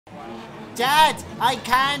Dad, I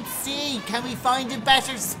can't see. Can we find a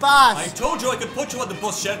better spot? I told you I could put you on the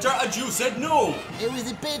bus shelter and you said no. It was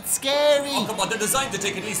a bit scary. Oh, come on, they're designed to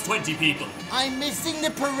take at least 20 people. I'm missing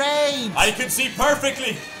the parade. I can see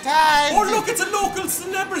perfectly. Dad! Oh, look, it's a local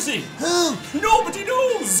celebrity. Who? Nobody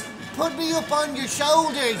knows. Put me up on your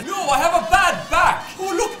shoulders. No, I have a bad back.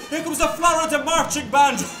 Oh, look, here comes the Florida marching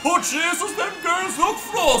band. Oh, Jesus, them girls look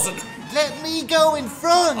frozen. Let me go in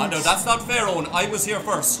front. Oh, no, that's not fair, Owen. I was here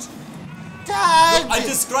first. Dad! I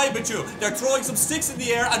describe it to you. They're throwing some sticks in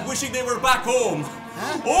the air and wishing they were back home.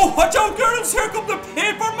 Huh? Oh, watch out, girls. Here come the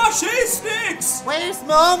paper mache snakes. Where's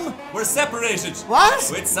Mum? We're separated.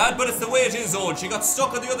 What? It's sad, but it's the way it is, Owen. She got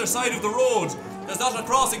stuck on the other side of the road. There's not a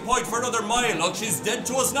crossing point for another mile. Look, she's dead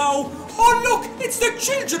to us now. Oh, look, it's the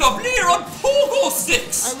children of Lear on pogo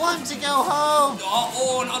sticks. I want to go home.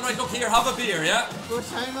 Oh, Owen, all right, look here, have a beer, yeah?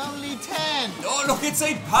 But I'm only 10. Oh, look, it's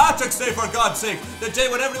St. Patrick's Day, for God's sake. The day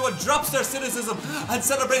when everyone drops their cynicism and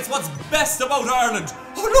celebrates what's best about Ireland.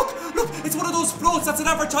 Oh, look, it's one of those floats that's an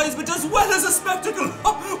advertisement as well as a spectacle.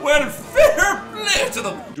 Oh, well, fair play to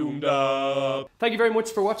them. Doomed up. Thank you very much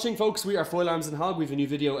for watching, folks. We are Foil Arms and Hog. We have a new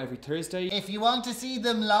video every Thursday. If you want to see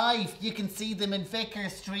them live, you can see them in Vicar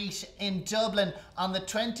Street in Dublin on the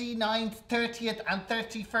 29th, 30th and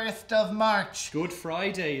 31st of March. Good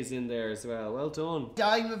Friday is in there as well. Well done.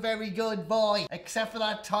 I'm a very good boy, except for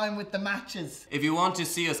that time with the matches. If you want to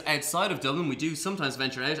see us outside of Dublin, we do sometimes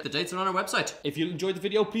venture out. The dates are on our website. If you enjoyed the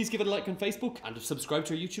video, please give it a like on Facebook and subscribe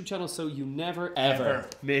to our YouTube channel so you never ever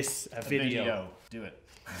miss a video. Do it.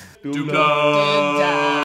 Doomed up.